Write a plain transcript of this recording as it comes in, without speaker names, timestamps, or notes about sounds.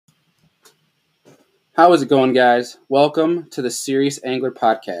How is it going, guys? Welcome to the Serious Angler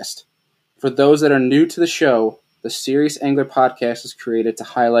Podcast. For those that are new to the show, the Serious Angler Podcast is created to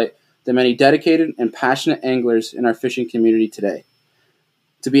highlight the many dedicated and passionate anglers in our fishing community today,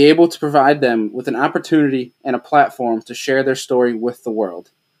 to be able to provide them with an opportunity and a platform to share their story with the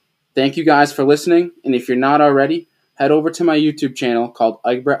world. Thank you guys for listening, and if you're not already, head over to my YouTube channel called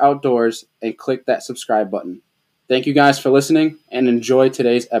Egbert Outdoors and click that subscribe button. Thank you guys for listening, and enjoy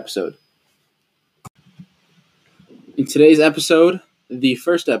today's episode. In today's episode, the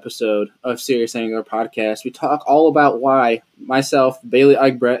first episode of Serious Angler Podcast, we talk all about why myself, Bailey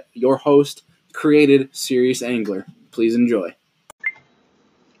Egbert, your host, created Serious Angler. Please enjoy.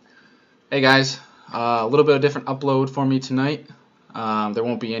 Hey guys, a little bit of different upload for me tonight. There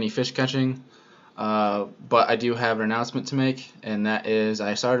won't be any fish catching, but I do have an announcement to make, and that is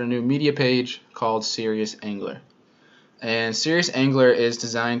I started a new media page called Serious Angler. And Serious Angler is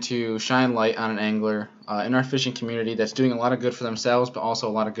designed to shine light on an angler in our fishing community that's doing a lot of good for themselves, but also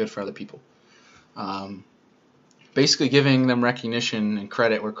a lot of good for other people. Basically giving them recognition and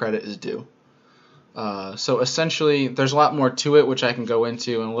credit where credit is due. So essentially, there's a lot more to it, which I can go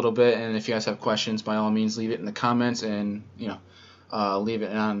into in a little bit. And if you guys have questions, by all means, leave it in the comments, and leave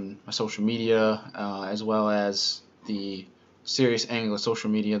it on my social media, as well as the Serious Angler social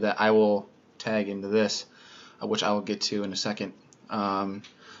media that I will tag into this, which I will get to in a second.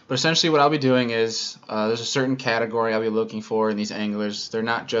 But essentially, what I'll be doing is there's a certain category I'll be looking for in these anglers. They're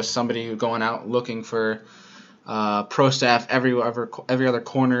not just somebody who's going out looking for pro staff every other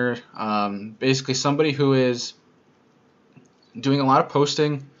corner. Basically, somebody who is doing a lot of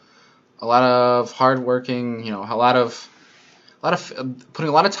posting, a lot of hard working, a lot of putting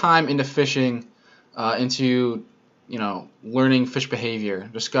a lot of time into fishing, into learning fish behavior,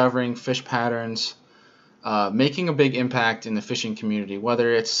 discovering fish patterns, making a big impact in the fishing community,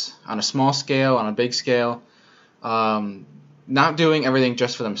 whether it's on a small scale, on a big scale. Not doing everything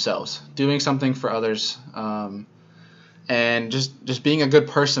just for themselves, doing something for others, and just being a good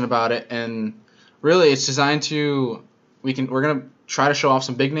person about it. And really, it's designed to we're gonna try to show off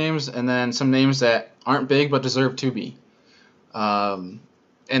some big names and then some names that aren't big but deserve to be. And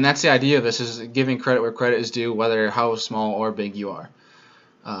that's the idea of this, is giving credit where credit is due, whether how small or big you are.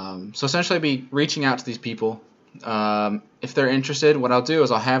 So essentially, I'll be reaching out to these people. If they're interested, what I'll do is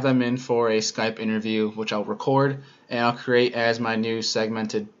I'll have them in for a Skype interview, which I'll record and I'll create as my new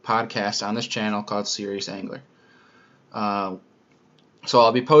segmented podcast on this channel called Serious Angler. So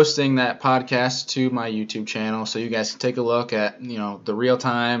I'll be posting that podcast to my YouTube channel, so you guys can take a look at the real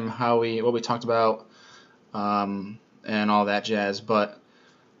time, what we talked about, and all that jazz. But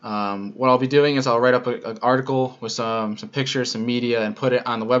what I'll be doing is I'll write up an article with some pictures, some media, and put it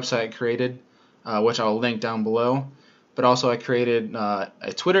on the website I created, which I'll link down below. But also I created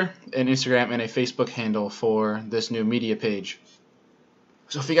a Twitter, an Instagram, and a Facebook handle for this new media page.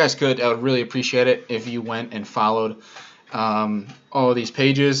 So if you guys could, I would really appreciate it if you went and followed all of these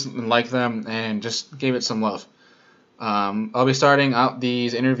pages and liked them and just gave it some love. I'll be starting out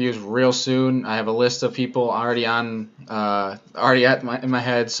these interviews real soon. I have a list of people already in my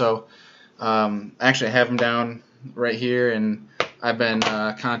head. So actually, I have them down right here, and I've been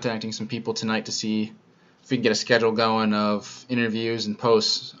contacting some people tonight to see if we can get a schedule going of interviews and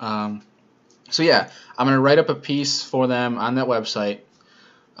posts. So yeah, I'm gonna write up a piece for them on that website.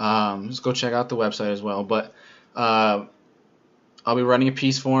 Just go check out the website as well. But I'll be writing a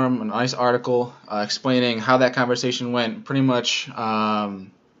piece for them, a nice article explaining how that conversation went, pretty much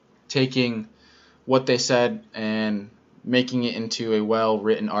taking what they said and making it into a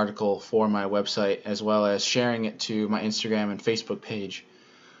well-written article for my website, as well as sharing it to my Instagram and Facebook page,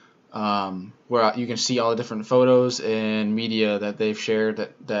 where you can see all the different photos and media that they've shared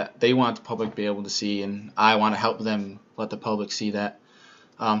that they want the public to be able to see, and I want to help them let the public see that.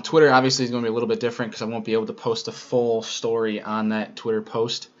 Twitter obviously is going to be a little bit different because I won't be able to post a full story on that Twitter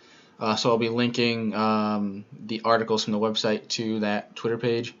post. So I'll be linking the articles from the website to that Twitter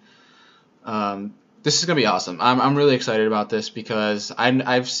page. This is going to be awesome. I'm really excited about this because I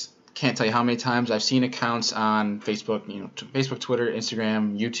can't tell you how many times I've seen accounts on Facebook, Facebook, Twitter,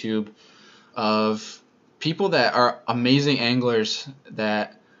 Instagram, YouTube, of people that are amazing anglers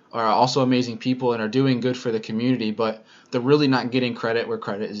that are also amazing people and are doing good for the community, but they're really not getting credit where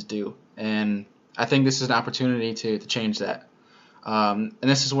credit is due. And I think this is an opportunity to change that. And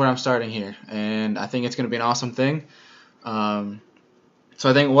this is where I'm starting here, and I think it's going to be an awesome thing. So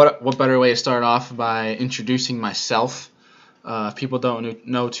I think what better way to start off by introducing myself. If people don't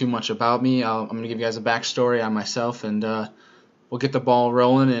know too much about me, I'm going to give you guys a backstory on myself, and we'll get the ball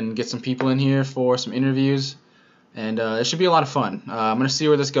rolling and get some people in here for some interviews. And it should be a lot of fun. I'm going to see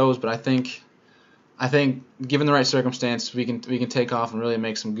where this goes, but I think I think given the right circumstance, we can take off and really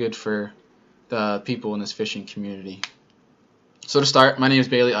make some good for the people in this fishing community. So to start, my name is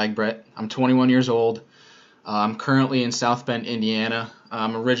Bailey Eichbrett. I'm 21 years old. I'm currently in South Bend, Indiana.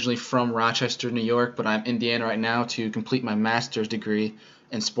 I'm originally from Rochester, New York, but I'm in Indiana right now to complete my master's degree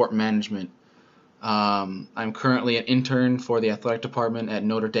in sport management. I'm currently an intern for the athletic department at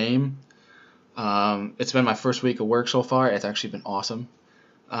Notre Dame. It's been my first week of work so far. It's actually been awesome.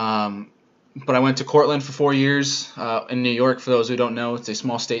 But I went to Cortland for 4 years in New York. For those who don't know, it's a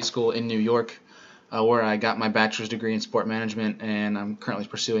small state school in New York where I got my bachelor's degree in sport management, and I'm currently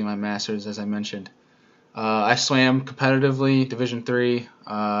pursuing my master's, as I mentioned. I swam competitively, Division III,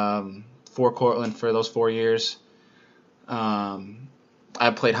 for Cortland for those 4 years. I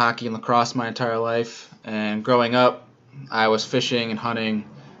played hockey and lacrosse my entire life, and growing up, I was fishing and hunting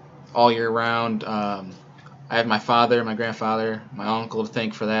all year round. I had my father, my grandfather, my uncle to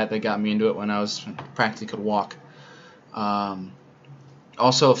thank for that. They got me into it when I was practically could walk.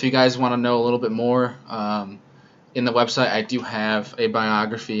 Also, if you guys want to know a little bit more, in the website I do have a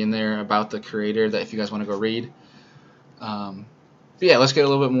biography in there about the creator that if you guys want to go read. But yeah, let's get a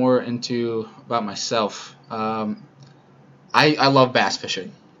little bit more about myself. I love bass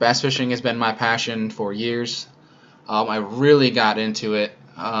fishing. Bass fishing has been my passion for years. I really got into it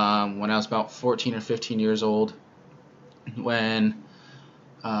when I was about 14 or 15 years old, when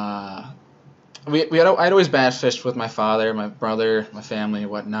I'd always bass fished with my father, my brother, my family,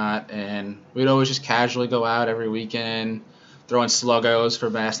 and whatnot, and we'd always just casually go out every weekend, throwing sluggos for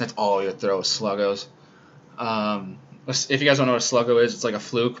bass, and that's all we would throw was sluggos. If you guys don't know what a sluggo is, it's like a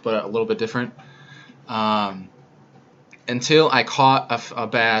fluke, but a little bit different. Until I caught a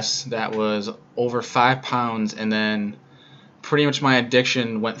bass that was over 5 pounds, and then pretty much my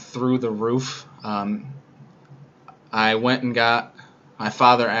addiction went through the roof. I went and my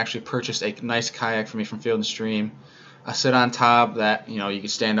father actually purchased a nice kayak for me from Field & Stream. I sit on top that you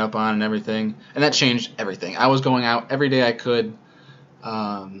could stand up on and everything, and that changed everything. I was going out every day I could.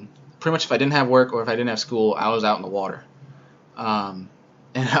 Pretty much if I didn't have work or if I didn't have school, I was out in the water. And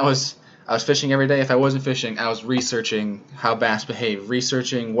I was fishing every day. If I wasn't fishing, I was researching how bass behave,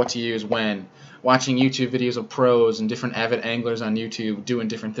 researching what to use when, watching YouTube videos of pros and different avid anglers on YouTube doing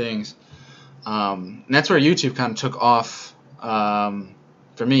different things. And that's where YouTube kind of took off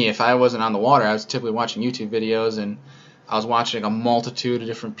for me. If I wasn't on the water, I was typically watching YouTube videos, and I was watching a multitude of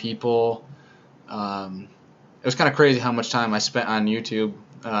different people. It was kind of crazy how much time I spent on YouTube.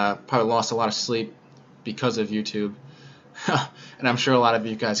 Probably lost a lot of sleep because of YouTube. And I'm sure a lot of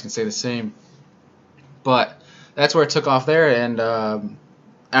you guys can say the same. But that's where it took off there, and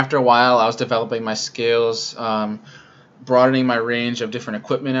after a while I was developing my skills, broadening my range of different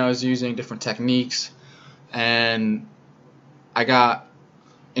equipment I was using, different techniques, and I got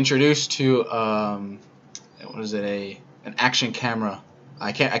introduced to an action camera.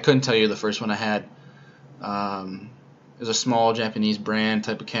 I couldn't tell you the first one I had. It was a small Japanese brand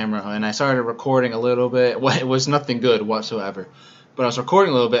type of camera, and I started recording a little bit. Well, it was nothing good whatsoever, but I was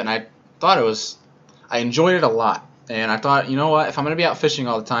recording a little bit, and I enjoyed it a lot. And I thought, you know what, if I'm going to be out fishing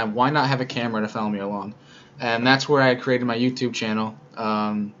all the time, why not have a camera to follow me along? And that's where I created my YouTube channel,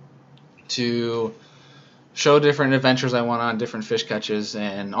 to show different adventures I went on, different fish catches,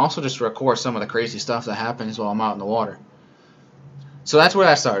 and also just record some of the crazy stuff that happens while I'm out in the water. So that's where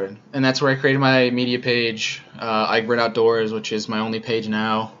that started, and that's where I created my media page, Eichbrett Outdoors, which is my only page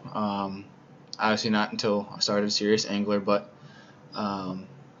now. Obviously not until I started Serious Angler, but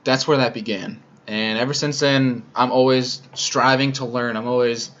that's where that began. And ever since then, I'm always striving to learn. I'm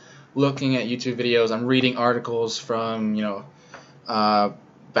always looking at YouTube videos. I'm reading articles from,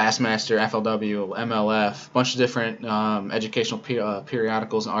 Bassmaster, FLW, MLF, a bunch of different educational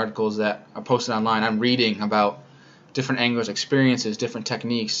periodicals and articles that are posted online. I'm reading about different anglers' experiences, different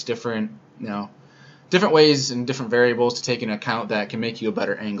techniques, different ways and different variables to take into account that can make you a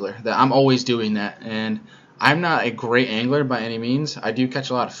better angler. That I'm always doing that, and I'm not a great angler by any means. I do catch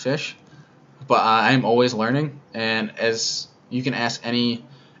a lot of fish, but I'm always learning. And as you can ask any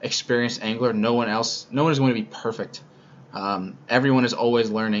experienced angler, no one is going to be perfect. Everyone is always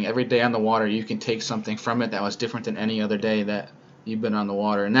learning. Every day on the water, you can take something from it that was different than any other day that you've been on the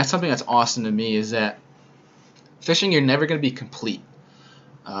water. And that's something that's awesome to me, is that fishing, you're never going to be complete.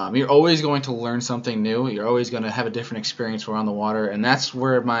 You're always going to learn something new. You're always going to have a different experience while on the water, and that's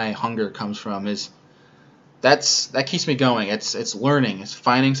where my hunger comes from. That keeps me going. It's learning. It's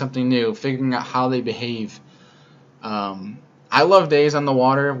finding something new, figuring out how they behave. I love days on the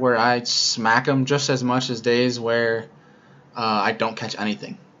water where I smack them just as much as days where I don't catch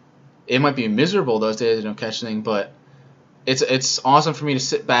anything. It might be miserable those days I don't catch anything, but it's awesome for me to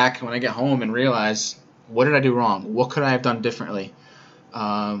sit back when I get home and realize, what did I do wrong? What could I have done differently?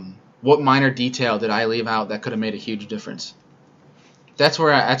 What minor detail did I leave out that could have made a huge difference? That's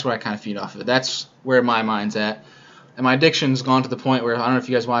where I kind of feed off of it. That's where my mind's at. And my addiction's gone to the point where, I don't know if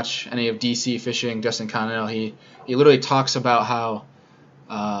you guys watch any of DC Fishing, Justin Connell. He literally talks about how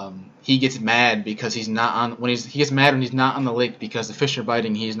he gets mad because he gets mad when he's not on the lake because the fish are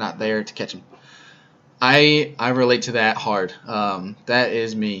biting. He's not there to catch them. I relate to that hard. That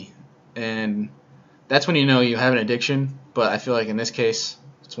is me, and that's when you know you have an addiction. But I feel like in this case,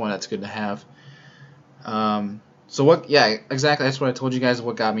 it's one that's good to have. So what? Yeah, exactly. That's what I told you guys.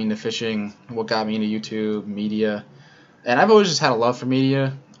 What got me into fishing? What got me into YouTube, media, and I've always just had a love for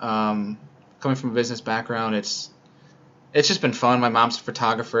media. Coming from a business background, it's just been fun. My mom's a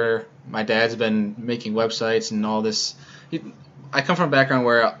photographer. My dad's been making websites and all this. I come from a background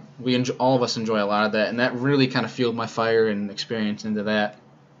where all of us enjoy a lot of that, and that really kind of fueled my fire and experience into that.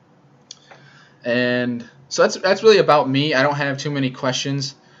 And so that's really about me. I don't have too many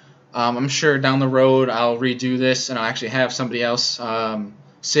questions. I'm sure down the road I'll redo this and I'll actually have somebody else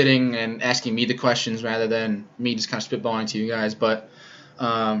sitting and asking me the questions rather than me just kind of spitballing to you guys. But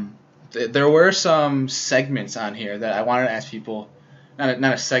there were some segments on here that I wanted to ask people. Not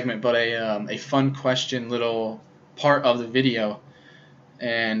a segment, but a fun question little part of the video.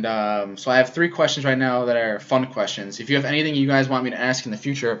 And so I have 3 questions right now that are fun questions. If you have anything you guys want me to ask in the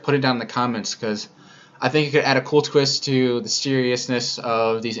future, put it down in the comments, because I think it could add a cool twist to the seriousness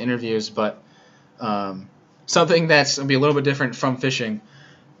of these interviews, but something that's going to be a little bit different from fishing.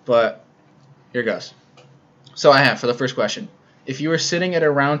 But here goes. So I have, for the first question, if you were sitting at a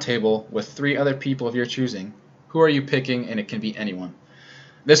round table with 3 other people of your choosing, who are you picking? And it can be anyone.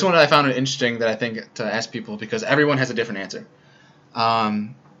 This one I found it interesting that I think to ask people because everyone has a different answer.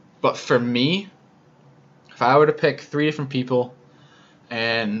 But for me, if I were to pick 3 different people,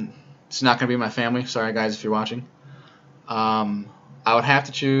 and it's not going to be my family, sorry guys if you're watching, I would have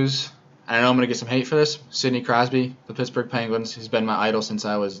to choose, and I know I'm going to get some hate for this, Sidney Crosby, the Pittsburgh Penguins. He's been my idol since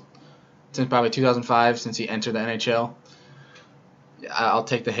probably 2005, since he entered the NHL. I'll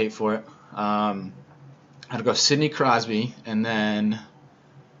take the hate for it. I'd go Sidney Crosby, and then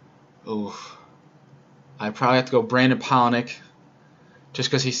I'd probably have to go Brandon Palaniuk, just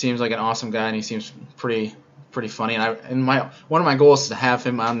because he seems like an awesome guy and he seems pretty funny. And one of my goals is to have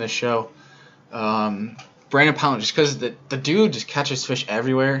him on this show. Brandon Palaniuk, just because the dude just catches fish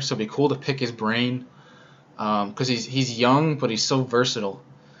everywhere, so it'd be cool to pick his brain. Because he's young, but he's so versatile.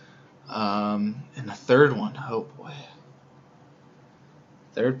 And the third one, oh boy,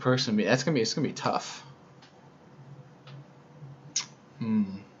 third person, it's gonna be tough.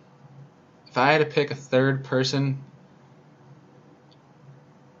 If I had to pick a third person,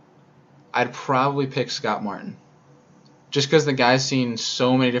 I'd probably pick Scott Martin. Just because the guy's seen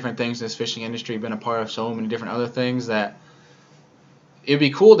so many different things in this fishing industry, been a part of so many different other things, that it'd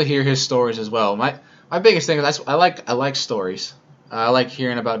be cool to hear his stories as well. My biggest thing is I like stories. I like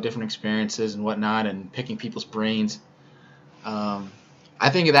hearing about different experiences and whatnot, and picking people's brains. I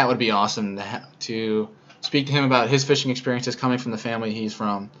think that would be awesome to speak to him about his fishing experiences, coming from the family he's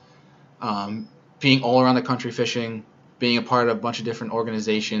from, being all around the country fishing, being a part of a bunch of different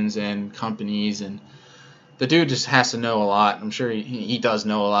organizations and companies, and the dude just has to know a lot. I'm sure he does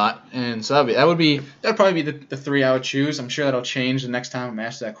know a lot, and so that'd probably be the 3 I would choose. I'm sure that'll change the next time I'm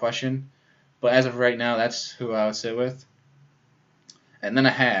asked that question, but as of right now, that's who I would sit with. And then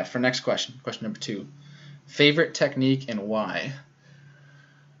I have, for next question number 2, favorite technique and why.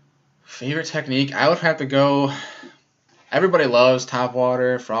 Favorite technique, I would have to go. Everybody loves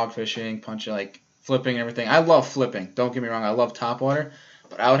topwater, frog fishing, punching, like flipping and everything. I love flipping. Don't get me wrong, I love topwater,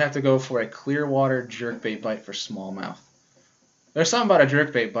 but I would have to go for a clear water jerkbait bite for smallmouth. There's something about a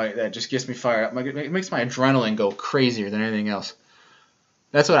jerkbait bite that just gets me fired up. It makes my adrenaline go crazier than anything else.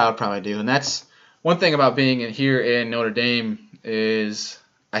 That's what I would probably do, and that's one thing about being here in Notre Dame is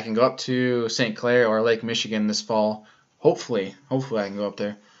I can go up to St. Clair or Lake Michigan this fall. Hopefully I can go up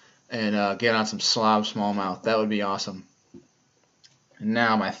there and get on some slob smallmouth. That would be awesome. And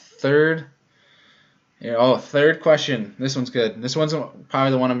now my third question. This one's good. This one's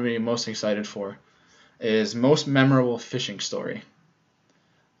probably the one I'm going to be most excited for, is most memorable fishing story.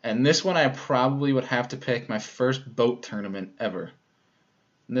 And this one I probably would have to pick my first boat tournament ever.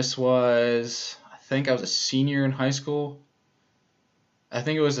 And this was, I think I was a senior in high school. I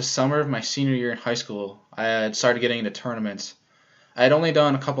think it was the summer of my senior year in high school. I had started getting into tournaments. I had only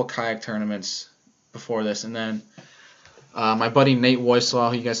done a couple kayak tournaments before this, and then my buddy Nate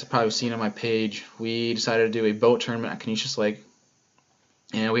Woislaw, who you guys have probably seen on my page, we decided to do a boat tournament at Canisius Lake.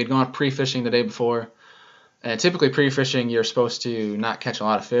 And we had gone pre-fishing the day before, And typically pre-fishing, you're supposed to not catch a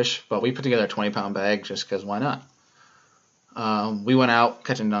lot of fish, but we put together a 20-pound bag just because why not? We went out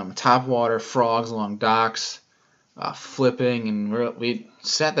catching topwater, frogs along docks, flipping, and we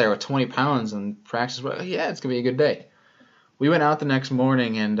sat there with 20 pounds and practiced. Well, yeah, it's going to be a good day. We went out the next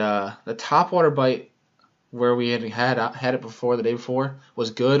morning, and the topwater bite where we had it before, the day before, was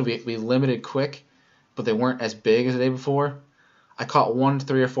good. We limited quick, but they weren't as big as the day before. I caught 1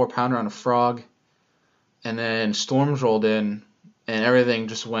 3 or 4 pounder on a frog, and then storms rolled in, and everything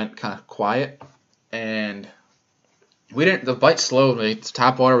just went kind of quiet. And the bite slowed. It's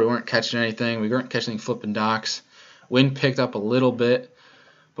top water. We weren't catching anything. We weren't catching flipping docks. Wind picked up a little bit,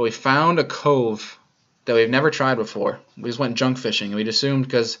 but we found a cove that we've never tried before. We just went junk fishing, and we'd assumed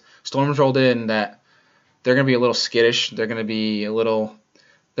because storms rolled in that they're going to be a little skittish. They're probably not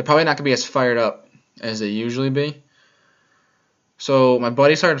going to be as fired up as they usually be. So my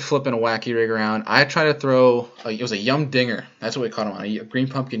buddy started flipping a wacky rig around. I tried to throw, it was a Yum Dinger. That's what we caught him on, a green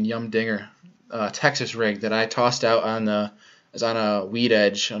pumpkin Yum Dinger Texas rig that I tossed out on a weed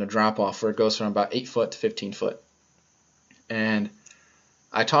edge on a drop off where it goes from about 8 foot to 15 foot. And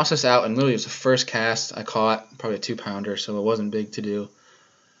I tossed this out, and literally it was the first cast I caught, probably a 2 pounder, so it wasn't big to do.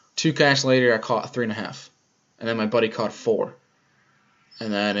 2 casts later, I caught a 3.5, and then my buddy caught 4.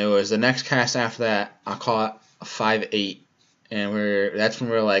 And then it was the next cast after that, I caught a 5.8. And that's when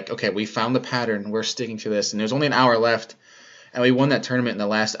we're like, okay, we found the pattern. We're sticking to this. And there's only an hour left. And we won that tournament in the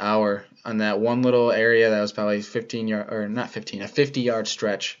last hour on that one little area that was probably a 50-yard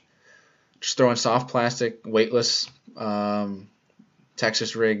stretch. Just throwing soft plastic, weightless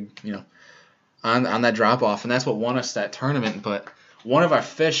Texas rig, on that drop off. And that's what won us that tournament. But one of our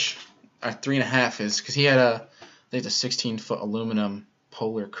fish, our 3.5, is because he had I think it's a 16-foot aluminum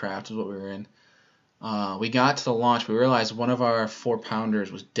Polar Craft is what we were in. We got to the launch. We realized one of our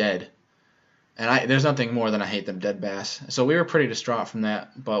 4-pounders was dead. And there's nothing more than I hate them dead bass. So we were pretty distraught from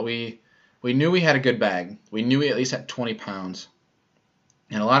that. But we knew we had a good bag. We knew we at least had 20 pounds.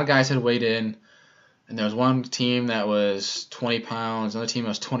 And a lot of guys had weighed in. And there was one team that was 20 pounds. Another team that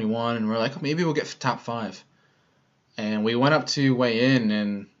was 21. And we're like, oh, maybe we'll get top 5. And we went up to weigh in.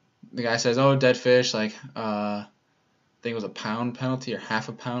 And the guy says, oh, dead fish. I think it was a pound penalty or half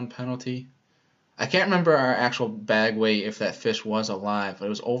a pound penalty. I can't remember our actual bag weight if that fish was alive, but it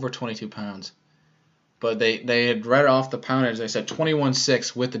was over 22 pounds. But they had read off the poundage. They said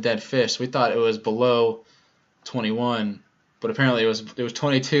 21.6 with the dead fish. So we thought it was below 21, but apparently it was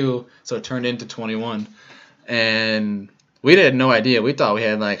 22, so it turned into 21. And we had no idea. We thought we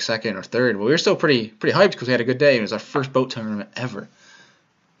had second or third, but we were still pretty hyped because we had a good day. It was our first boat tournament ever.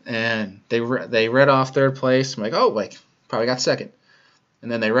 And they read off third place. I'm like, oh, probably got second.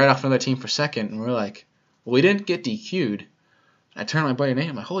 And then they read off another team for second, and we're like, well, we didn't get DQ'd. I turned my buddy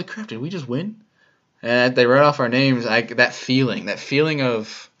name. I'm like, holy crap, did we just win? And they read off our names. That feeling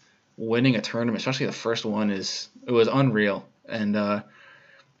of winning a tournament, especially the first one, it was unreal. And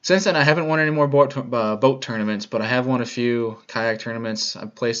since then, I haven't won any more boat tournaments, but I have won a few kayak tournaments.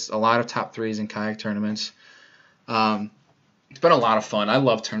 I've placed a lot of top 3s in kayak tournaments. It's been a lot of fun. I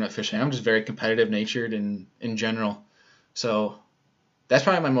love tournament fishing. I'm just very competitive natured in general. So that's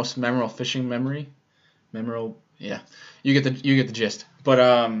probably my most memorable fishing memory. Yeah. You get the gist.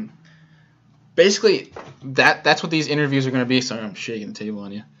 But basically that's what these interviews are going to be. Sorry, I'm shaking the table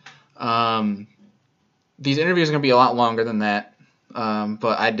on you. These interviews are going to be a lot longer than that.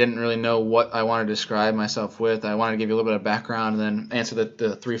 But I didn't really know what I wanted to describe myself with. I wanted to give you a little bit of background and then answer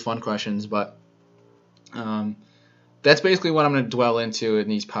the 3 fun questions. But that's basically what I'm going to dwell into in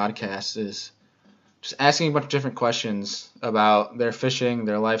these podcasts is just asking a bunch of different questions about their fishing,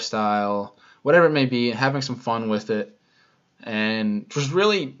 their lifestyle, whatever it may be, and having some fun with it. And just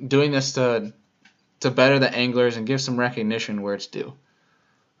really doing this to better the anglers and give some recognition where it's due.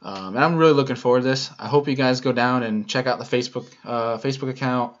 And I'm really looking forward to this. I hope you guys go down and check out the Facebook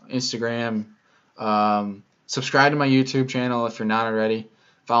account, Instagram. Subscribe to my YouTube channel if you're not already.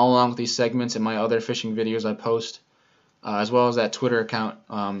 Follow along with these segments and my other fishing videos I post, as well as that Twitter account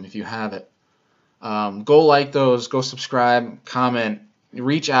if you have it. Go like those, go subscribe, comment,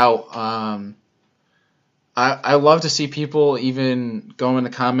 reach out. I love to see people even go in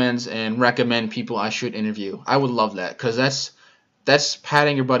the comments and recommend people I should interview. I would love that because that's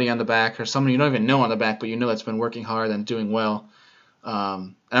patting your buddy on the back or someone you don't even know on the back, but you know that's been working hard and doing well.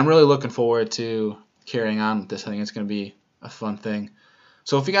 And I'm really looking forward to carrying on with this. I think it's going to be a fun thing.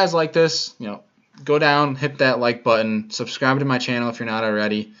 So if you guys like this, go down, hit that like button, subscribe to my channel if you're not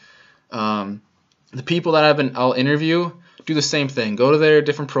already. The people that I'll interview, do the same thing. Go to their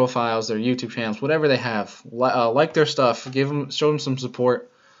different profiles, their YouTube channels, whatever they have. Like their stuff. Show them some support.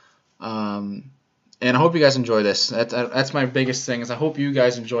 And I hope you guys enjoy this. That's my biggest thing, is I hope you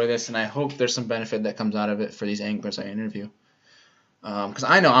guys enjoy this, and I hope there's some benefit that comes out of it for these anglers I interview. Because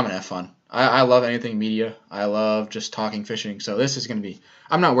I know I'm going to have fun. I love anything media. I love just talking fishing. So this is going to be –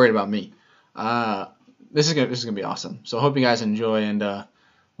 I'm not worried about me. This is gonna be awesome. So I hope you guys enjoy, and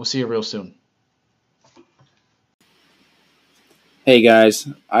we'll see you real soon. Hey guys,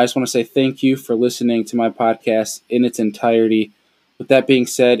 I just want to say thank you for listening to my podcast in its entirety. With that being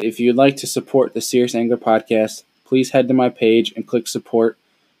said, if you'd like to support the Serious Angler podcast, please head to my page and click support.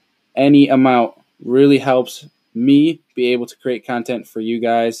 Any amount really helps me be able to create content for you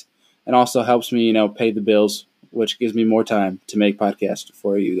guys, and also helps me, pay the bills, which gives me more time to make podcasts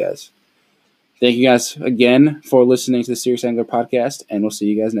for you guys. Thank you guys again for listening to the Serious Angler podcast, and we'll see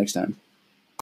you guys next time.